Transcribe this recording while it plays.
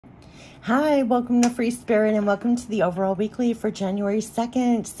Hi, welcome to Free Spirit and welcome to the overall weekly for January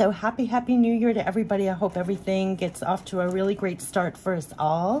 2nd. So happy New Year to everybody. I hope everything gets off to a really great start for us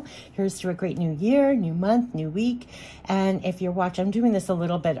all. Here's to a great new year, new month, new week. And if you're watching, I'm doing this a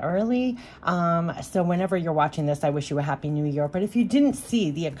little bit early. So whenever you're watching this, I wish you a happy new year. But if you didn't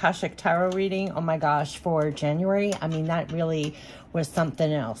see the Akashic Tarot reading, oh my gosh, for January, I mean, that really was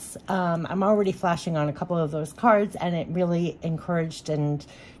something else. I'm already flashing on a couple of those cards and it really encouraged and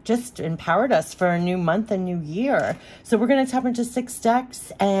just empowered us for a new month and new year. So we're going to tap into 6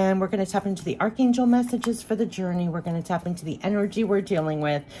 decks and we're going to tap into the archangel messages for the journey. We're going to tap into the energy we're dealing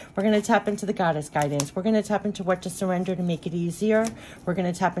with. We're going to tap into the goddess guidance. We're going to tap into what to surrender to make it easier. We're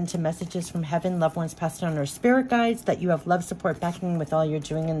going to tap into messages from heaven, loved ones passed on, or spirit guides that you have love, support, backing with all you're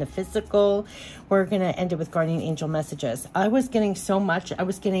doing in the physical. We're going to end it with guardian angel messages. I was getting so much. I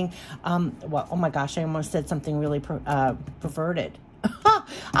was getting, well, oh my gosh, I almost said something really perverted.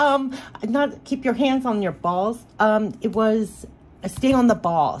 Not keep your hands on your balls. It was stay on the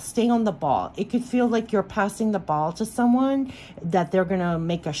ball. Stay on the ball. It could feel like you're passing the ball to someone that they're gonna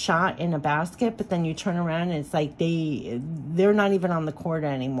make a shot in a basket, but then you turn around and it's like they're not even on the court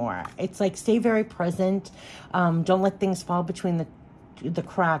anymore. It's like stay very present. Don't let things fall between the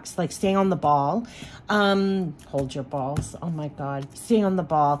cracks. Like stay on the ball. Hold your balls. Oh my God, stay on the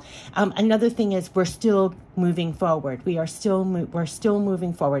ball. Another thing is we're still moving forward. We're still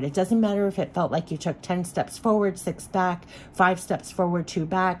moving forward. It doesn't matter if it felt like you took 10 steps forward, 6 back, 5 steps forward, 2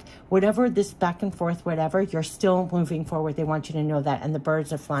 back, whatever, this back and forth, whatever, you're still moving forward. They want you to know that. And the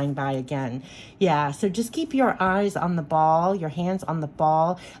birds are flying by again. Yeah. So just keep your eyes on the ball, your hands on the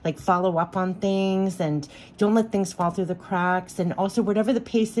ball, like follow up on things and don't let things fall through the cracks. And also whatever the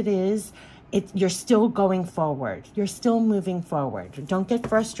pace it is, you're still going forward. You're still moving forward. Don't get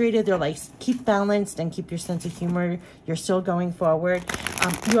frustrated. They're like, keep balanced and keep your sense of humor. You're still going forward.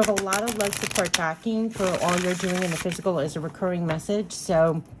 You have a lot of love, support, backing for all you're doing in the physical as a recurring message.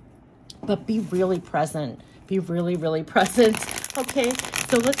 So, but be really present. Be really, really present. Okay,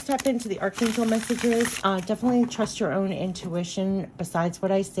 so let's tap into the archangel messages. Definitely trust your own intuition besides what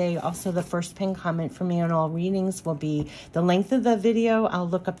I say. Also, the first pinned comment for me on all readings will be the length of the video. I'll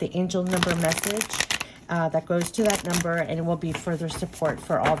look up the angel number message that goes to that number, and it will be further support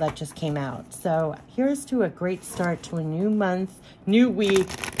for all that just came out. So here's to a great start to a new month, new week,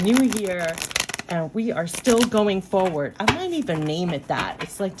 new year. And we are still going forward. I might even name it that.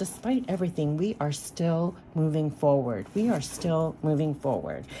 It's like, despite everything, we are still moving forward. We are still moving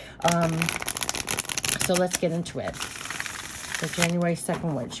forward. So let's get into it. The January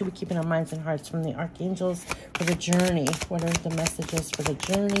 2nd, what should we keep in our minds and hearts from the archangels for the journey? What are the messages for the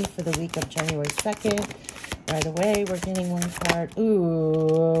journey for the week of January 2nd? Right away, we're getting one card.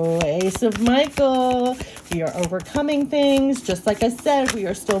 Ooh, Ace of Michael. We are overcoming things. Just like I said, we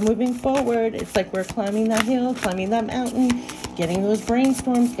are still moving forward. It's like we're climbing that hill, climbing that mountain, getting those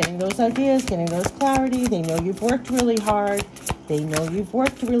brainstorms, getting those ideas, getting those clarity. They know you've worked really hard. They know you've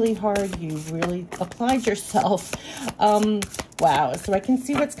worked really hard. You really applied yourself. Wow. So I can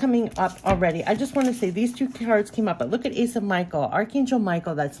see what's coming up already. I just want to say these 2 cards came up, but look at Ace of Michael, Archangel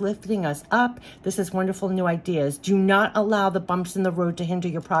Michael, that's lifting us up. This is wonderful new ideas. Do not allow the bumps in the road to hinder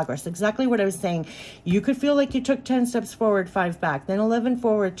your progress. Exactly what I was saying. You could feel like you took 10 steps forward, 5 back, then 11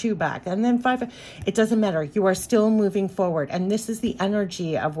 forward, 2 back, and then 5. It doesn't matter. You are still moving forward. And this is the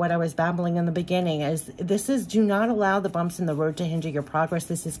energy of what I was babbling in the beginning. Do not allow the bumps in the road to hinder your progress.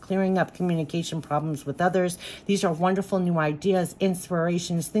 This is clearing up communication problems with others. These are wonderful new ideas,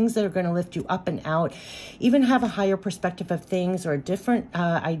 inspirations, things that are going to lift you up and out. Even have a higher perspective of things or different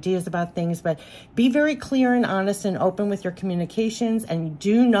ideas about things, but be very clear and honest and open with your communications and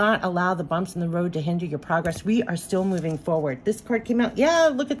do not allow the bumps in the road to hinder your progress. We are still moving forward. This card came out. Yeah,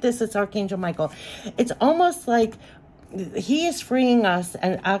 look at this. It's Archangel Michael. It's almost like he is freeing us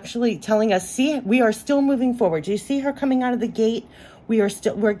and actually telling us, see, we are still moving forward. Do you see her coming out of the gate?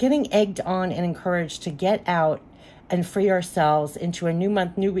 We're getting egged on and encouraged to get out and free ourselves into a new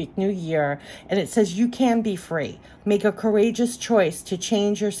month, new week, new year. And it says you can be free. Make a courageous choice to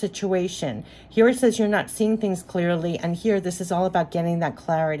change your situation. Here it says you're not seeing things clearly. And here, this is all about getting that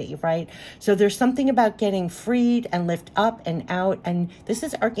clarity, right? So there's something about getting freed and lift up and out. And this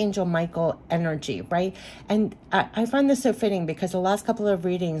is Archangel Michael energy, right? And I find this so fitting because the last couple of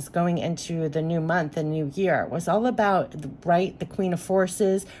readings going into the new month and new year was all about, right, the Queen of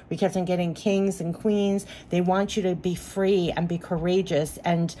Forces. We kept on getting kings and queens. They want you to be free and be courageous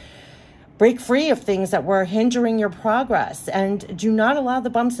and break free of things that were hindering your progress, and do not allow the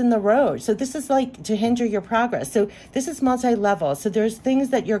bumps in the road. So this is like to hinder your progress. So this is multi-level. So there's things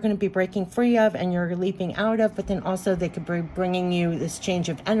that you're going to be breaking free of and you're leaping out of, but then also they could be bringing you this change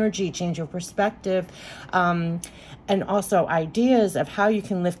of energy, change of perspective, and also ideas of how you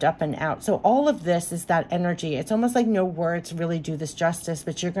can lift up and out. So all of this is that energy. It's almost like no words really do this justice,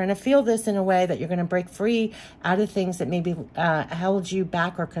 but you're going to feel this in a way that you're going to break free out of things that maybe held you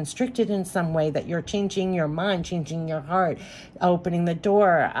back or constricted in some way, that you're changing your mind, changing your heart, opening the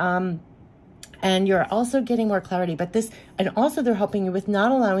door. And you're also getting more clarity, but this, and also they're helping you with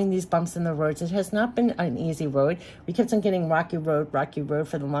not allowing these bumps in the roads. It has not been an easy road. We kept on getting rocky road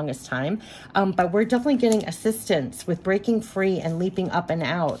for the longest time. But we're definitely getting assistance with breaking free and leaping up and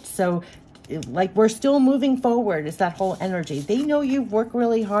out. So like we're still moving forward is that whole energy. They know you've worked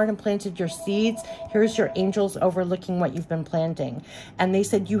really hard and planted your seeds. Here's your angels overlooking what you've been planting. And they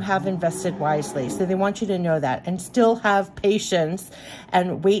said you have invested wisely. So they want you to know that and still have patience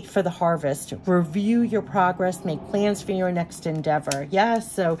and wait for the harvest. Review your progress, make plans for your next endeavor.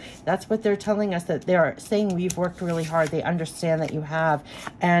 Yes, so that's what they're telling us, that they're saying we've worked really hard. They understand that you have.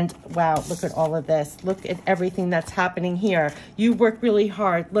 And wow, look at all of this. Look at everything that's happening here. You worked really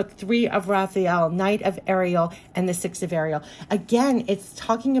hard. Look, 3 of Raphael, Knight of Ariel, and the 6 of Ariel. Again, it's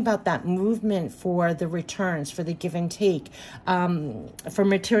talking about that movement for the returns, for the give and take, for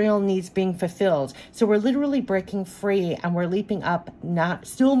material needs being fulfilled. So we're literally breaking free and we're leaping up, not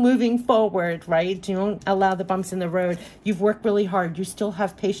still moving forward, right? Don't allow the bumps in the road. You've worked really hard. You still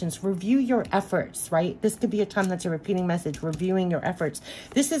have patience. Review your efforts, right? This could be a time that's a repeating message, reviewing your efforts.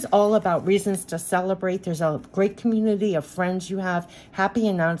 This is all about reasons to celebrate. There's a great community of friends you have, happy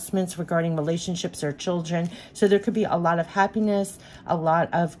announcements regarding relationships or children. So there could be a lot of happiness, a lot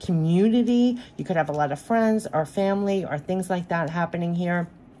of community. You could have a lot of friends or family or things like that happening here.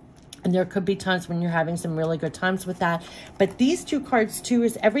 And there could be times when you're having some really good times with that. But these 2 cards too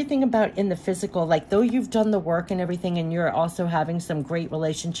is everything about in the physical, like though you've done the work and everything, and you're also having some great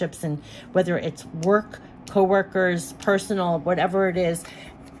relationships, and whether it's work, coworkers, personal, whatever it is.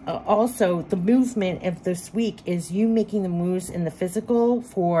 Also, the movement of this week is you making the moves in the physical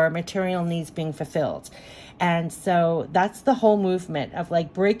for material needs being fulfilled. And so that's the whole movement of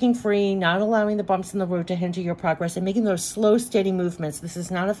like breaking free, not allowing the bumps in the road to hinder your progress, and making those slow, steady movements. This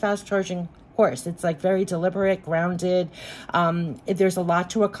is not a fast charging horse. It's like very deliberate, grounded. There's a lot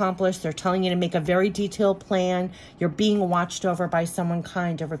to accomplish. They're telling you to make a very detailed plan. You're being watched over by someone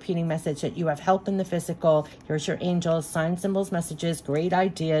kind, a repeating message that you have help in the physical. Here's your angels, sign symbols, messages, great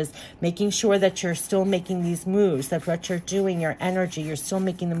ideas, making sure that you're still making these moves, that what you're doing, your energy, you're still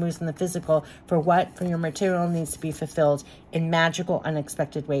making the moves in the physical for what? For your material needs to be fulfilled in magical,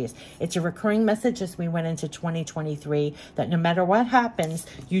 unexpected ways. It's a recurring message as we went into 2023 that no matter what happens,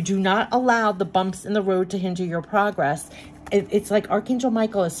 you do not allow the bumps in the road to hinder your progress. It's like Archangel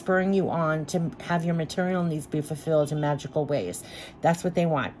Michael is spurring you on to have your material needs be fulfilled in magical ways. That's what they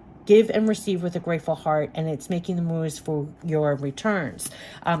want. Give and receive with a grateful heart, and it's making the moves for your returns.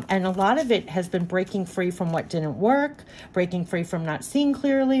 And a lot of it has been breaking free from what didn't work, breaking free from not seeing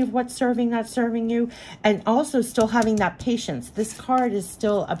clearly of what's serving, not serving you, and also still having that patience. This card is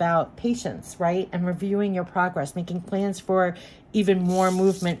still about patience, right? And reviewing your progress, making plans for even more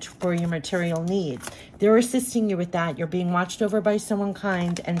movement for your material needs. They're assisting you with that. You're being watched over by someone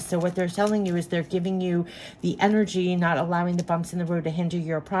kind. And so what they're telling you is they're giving you the energy, not allowing the bumps in the road to hinder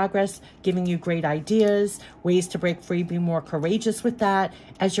your progress, giving you great ideas, ways to break free, be more courageous with that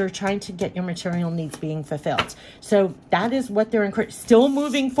as you're trying to get your material needs being fulfilled. So that is what they're encouraging. Still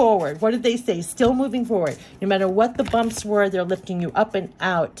moving forward. What did they say? Still moving forward. No matter what the bumps were, they're lifting you up and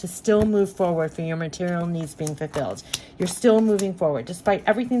out to still move forward for your material needs being fulfilled. You're still moving forward. Despite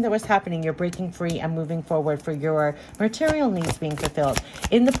everything that was happening, you're breaking free and moving forward for your material needs being fulfilled.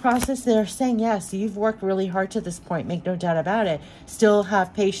 In the process, they're saying, yes, you've worked really hard to this point. Make no doubt about it. Still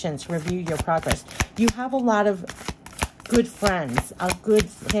have patience. Review your progress. You have a lot of good friends, a good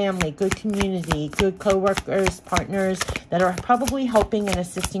family, good community, good co-workers, partners that are probably helping and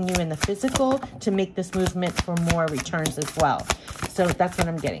assisting you in the physical to make this movement for more returns as well. So that's what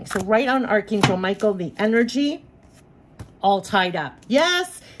I'm getting. So right on Archangel Michael, the energy, all tied up.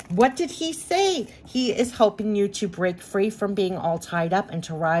 Yes. What did he say? He is helping you to break free from being all tied up and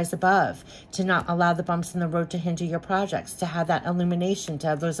to rise above, to not allow the bumps in the road to hinder your projects, to have that illumination, to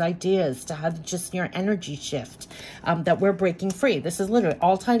have those ideas, to have just your energy shift, that we're breaking free. This is literally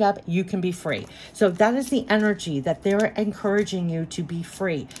all tied up. You can be free. So that is the energy that they're encouraging you to be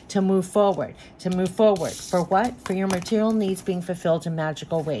free, to move forward, For what? For your material needs being fulfilled in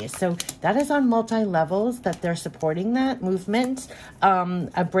magical ways. So that is on multi-levels that they're supporting that movement,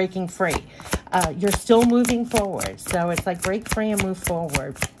 a breaking free. You're still moving forward. So it's like break free and move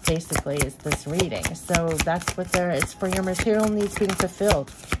forward, basically, is this reading. So that's what it's for your material needs being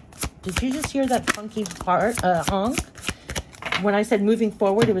fulfilled. Did you just hear that funky honk? When I said moving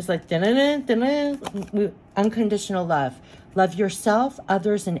forward, it was like unconditional love. Love yourself,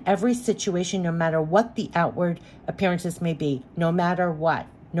 others, in every situation, no matter what the outward appearances may be. No matter what.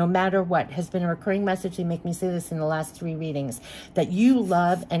 No matter what has been a recurring message. They make me say this in the last 3 readings, that you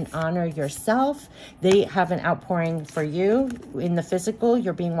love and honor yourself. They have an outpouring for you in the physical.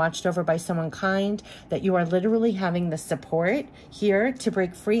 You're being watched over by someone kind, that you are literally having the support here to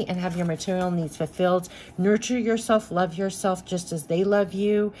break free and have your material needs fulfilled. Nurture yourself, love yourself just as they love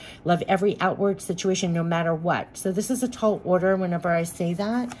you. Love every outward situation, no matter what. So this is a tall order whenever I say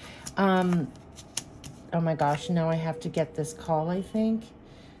that. Oh my gosh, now I have to get this call, I think.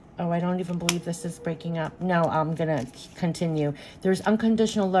 Oh, I don't even believe this is breaking up. No, I'm going to continue. There's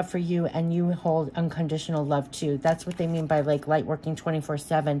unconditional love for you, and you hold unconditional love too. That's what they mean by like light working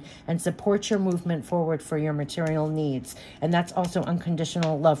 24/7, and support your movement forward for your material needs. And that's also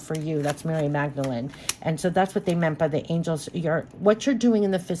unconditional love for you. That's Mary Magdalene. And so that's what they meant by the angels. What you're doing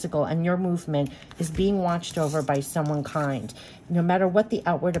in the physical and your movement is being watched over by someone kind. No matter what the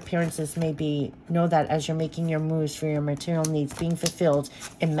outward appearances may be, know that as you're making your moves for your material needs being fulfilled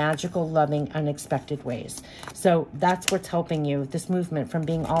in magical, loving, unexpected ways. So that's what's helping you, this movement from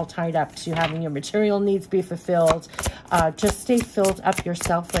being all tied up to having your material needs be fulfilled. Just stay filled up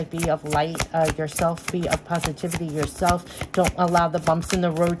yourself, like be of light, yourself, be of positivity yourself. Don't allow the bumps in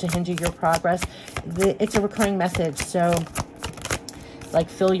the road to hinder your progress. It's a recurring message. So like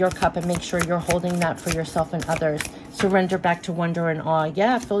fill your cup and make sure you're holding that for yourself and others. Surrender back to wonder and awe.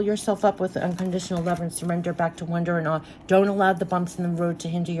 Yeah, fill yourself up with unconditional love and surrender back to wonder and awe. Don't allow the bumps in the road to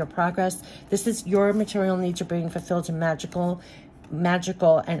hinder your progress. This is your material needs are being fulfilled in magical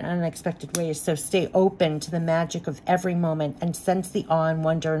and unexpected ways. So stay open to the magic of every moment and sense the awe and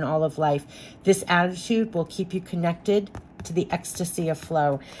wonder in all of life. This attitude will keep you connected to the ecstasy of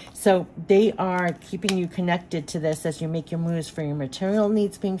flow. So they are keeping you connected to this as you make your moves for your material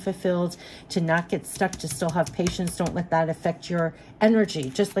needs being fulfilled, to not get stuck, to still have patience. Don't let that affect your energy.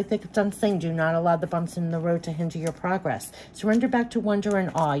 Just like they kept on saying, do not allow the bumps in the road to hinder your progress. Surrender back to wonder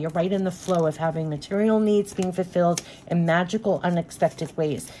and awe. You're right in the flow of having material needs being fulfilled in magical, unexpected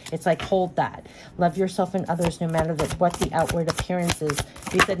ways. It's like, hold that. Love yourself and others no matter what the outward appearances.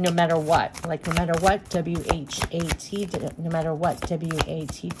 They said no matter what. Like no matter what, W-H-A-T, no matter what,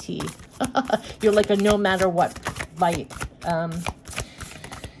 W-A-T-T. You're like a no matter what light.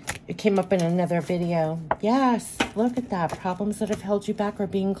 It came up in another video. Yes, look at that. Problems that have held you back are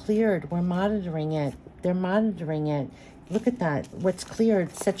being cleared. We're monitoring it. They're monitoring it. Look at that. What's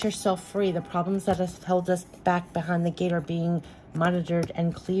cleared? Set yourself free. The problems that have held us back behind the gate are being monitored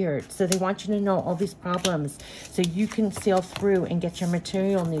and cleared. So they want you to know all these problems so you can sail through and get your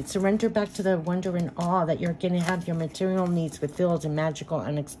material needs. Surrender back to the wonder and awe that you're going to have your material needs fulfilled in magical,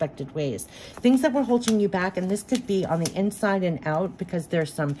 unexpected ways. Things that were holding you back, and this could be on the inside and out because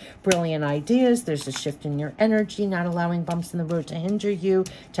there's some brilliant ideas. There's a shift in your energy, not allowing bumps in the road to hinder you,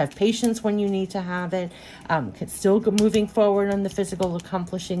 to have patience when you need to have it, still moving forward on the physical,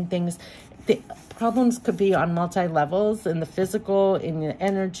 accomplishing things. The problems could be on multi-levels, in the physical, in the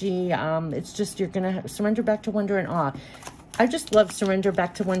energy. It's just you're going to surrender back to wonder and awe. I just love surrender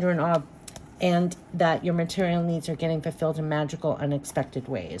back to wonder and awe, and that your material needs are getting fulfilled in magical, unexpected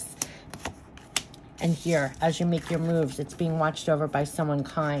ways. And here, as you make your moves, it's being watched over by someone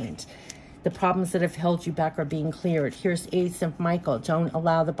kind. The problems that have held you back are being cleared. Here's Ace of Michael. Don't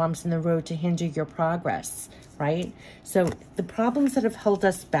allow the bumps in the road to hinder your progress, right? So the problems that have held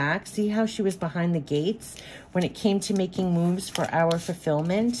us back, see how she was behind the gates when it came to making moves for our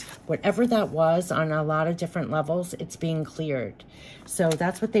fulfillment? Whatever that was on a lot of different levels, it's being cleared. So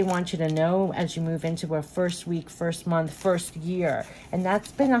that's what they want you to know as you move into a first week, first month, first year. And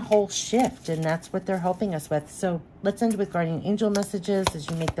that's been a whole shift, and that's what they're helping us with. So let's end with guardian angel messages as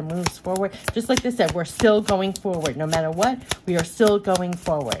you make the moves forward. Just like they said, we're still going forward. No matter what, we are still going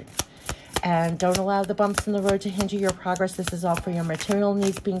forward. And don't allow the bumps in the road to hinder your progress. This is all for your material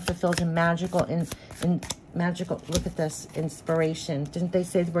needs being fulfilled in magical, magical, look at this, inspiration. Didn't they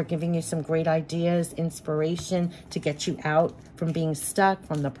say we're giving you some great ideas, inspiration to get you out from being stuck,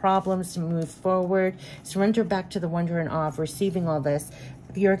 from the problems, to move forward? Surrender back to the wonder and awe of receiving all this.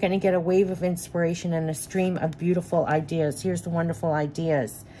 You're going to get a wave of inspiration and a stream of beautiful ideas. Here's the wonderful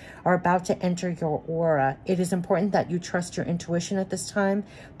ideas are about to enter your aura. It is important that you trust your intuition at this time.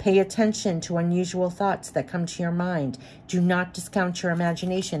 Pay attention to unusual thoughts that come to your mind. Do not discount your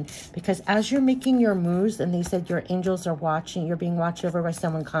imagination, because as you're making your moves, and they said your angels are watching, you're being watched over by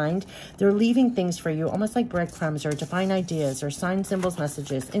someone kind, they're leaving things for you, almost like breadcrumbs or divine ideas or sign symbols,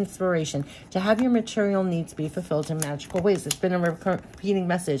 messages, inspiration, to have your material needs be fulfilled in magical ways. It's been a repeating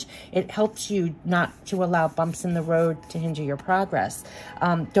message. It helps you not to allow bumps in the road to hinder your progress.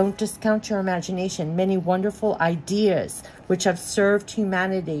 Don't discount your imagination. Many wonderful ideas which have served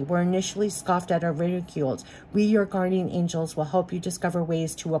humanity were initially scoffed at or ridiculed. We, your guardian angels, will help you discover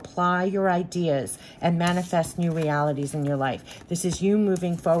ways to apply your ideas and manifest new realities in your life. This is you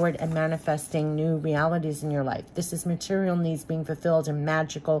moving forward and manifesting new realities in your life. This is material needs being fulfilled in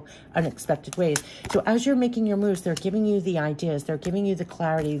magical, unexpected ways. So as you're making your moves, they're giving you the ideas, they're giving you the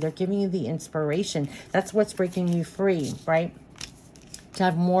clarity, they're giving you the inspiration. That's what's breaking you free, right? To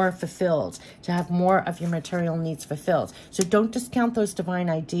have more fulfilled, to have more of your material needs fulfilled. So don't discount those divine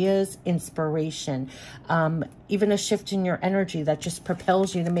ideas, inspiration, even a shift in your energy that just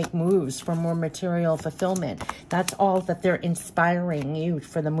propels you to make moves for more material fulfillment. That's all that they're inspiring you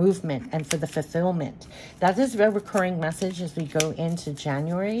for the movement and for the fulfillment. That is a recurring message as we go into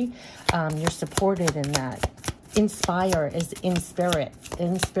January. You're supported in that. Inspire is in spirit.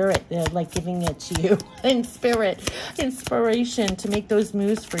 They're like giving it to you in spirit. Inspiration to make those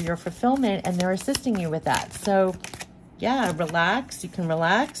moves for your fulfillment, and they're assisting you with that. So yeah, relax. You can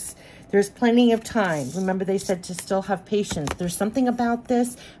relax. There's plenty of time. Remember, they said to still have patience. There's something about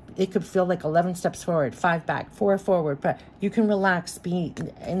this. It could feel like 11 steps forward, 5 back, 4 forward, but you can relax, be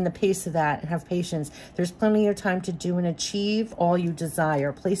in the pace of that, and have patience. There's plenty of time to do and achieve all you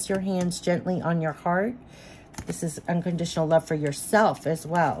desire. Place your hands gently on your heart. This is unconditional love for yourself as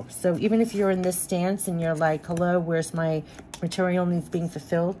well. So even if you're in this stance and you're like, hello, where's my material needs being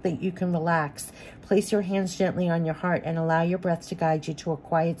fulfilled, that you can relax. Place your hands gently on your heart and allow your breath to guide you to a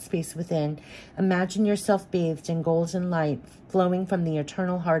quiet space within. Imagine yourself bathed in golden light flowing from the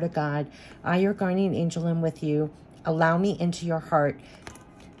eternal heart of God. I, your guardian angel, am with you. Allow me into your heart.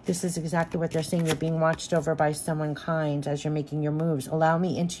 This is exactly what they're saying. You're being watched over by someone kind as you're making your moves. Allow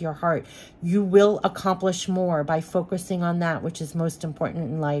me into your heart. You will accomplish more by focusing on that which is most important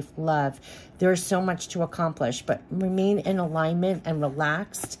in life, love. There is so much to accomplish, but remain in alignment and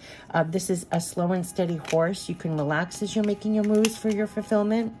relaxed. This is a slow and steady horse. You can relax as you're making your moves for your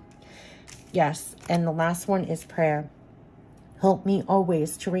fulfillment. Yes, and the last one is prayer. Help me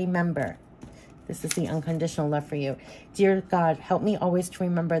always to remember. This is the unconditional love for you. Dear God, help me always to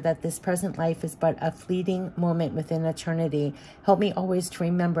remember that this present life is but a fleeting moment within eternity. Help me always to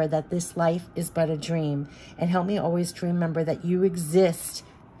remember that this life is but a dream. And help me always to remember that you exist.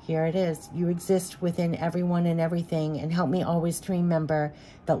 Here it is. You exist within everyone and everything. And help me always to remember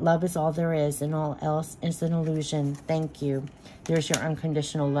that love is all there is and all else is an illusion. Thank you. There's your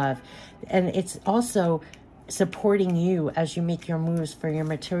unconditional love. And it's also supporting you as you make your moves for your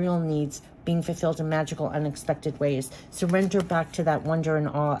material needs being fulfilled in magical, unexpected ways. Surrender back to that wonder and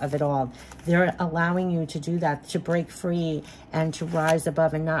awe of it all. They're allowing you to do that, to break free and to rise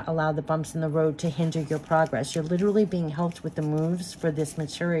above and not allow the bumps in the road to hinder your progress. You're literally being helped with the moves for this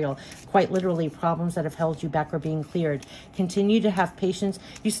material. Quite literally, problems that have held you back are being cleared. Continue to have patience.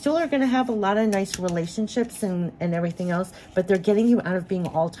 You still are going to have a lot of nice relationships and everything else, but they're getting you out of being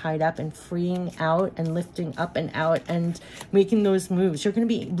all tied up and freeing out and lifting up and out and making those moves. You're going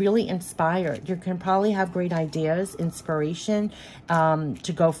to be really inspired. You can probably have great ideas, inspiration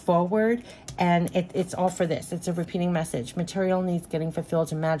to go forward. And it's all for this. It's a repeating message. Material needs getting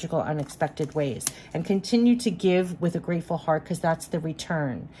fulfilled in magical, unexpected ways. And continue to give with a grateful heart, because that's the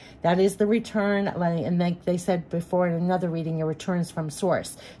return. That is the return. And like they said before in another reading, your returns from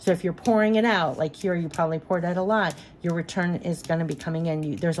source. So if you're pouring it out, like here, you probably poured out a lot, your return is going to be coming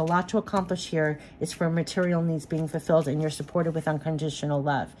in. There's a lot to accomplish here. It's for material needs being fulfilled, and you're supported with unconditional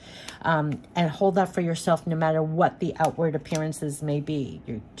love. And hold that for yourself no matter what the outward appearances may be.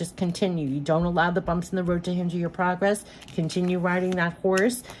 You just continue. You don't allow the bumps in the road to hinder your progress. Continue riding that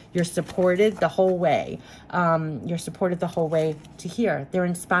horse. You're supported the whole way. You're supported the whole way to here. They're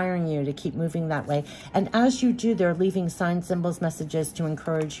inspiring you to keep moving that way. And as you do, they're leaving signs, symbols, messages to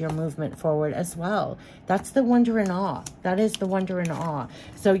encourage your movement forward as well. That's the wonder and awe. That is the wonder and awe.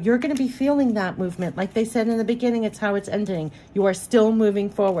 So you're going to be feeling that movement. Like they said in the beginning, it's how it's ending. You are still moving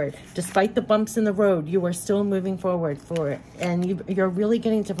forward. Despite the bumps in the road, you are still moving forward for it. And you're really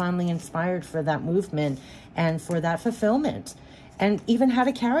getting divinely inspired for that movement and for that fulfillment. And even how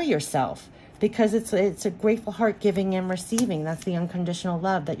to carry yourself. because it's a grateful heart, giving and receiving. That's the unconditional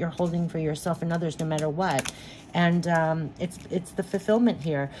love that you're holding for yourself and others, no matter what. And it's the fulfillment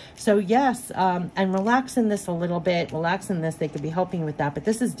here. So yes, and relax in this a little bit. Relax in this. They could be helping you with that. But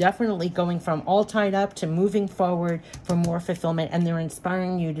this is definitely going from all tied up to moving forward for more fulfillment. And they're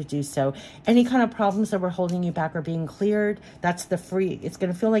inspiring you to do so. Any kind of problems that were holding you back are being cleared. That's the free. It's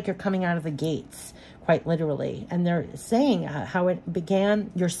going to feel like you're coming out of the gates, quite literally. And they're saying how it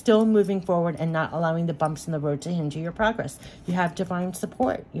began. You're still moving forward and not allowing the bumps in the road to hinder your progress. You have divine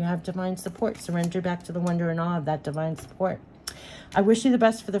support. You have divine support. Surrender back to the wonder and awe of that divine support. I wish you the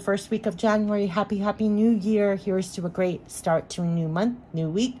best for the first week of January. Happy, happy new year. Here's to a great start to a new month, new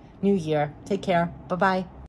week, new year. Take care. Bye-bye.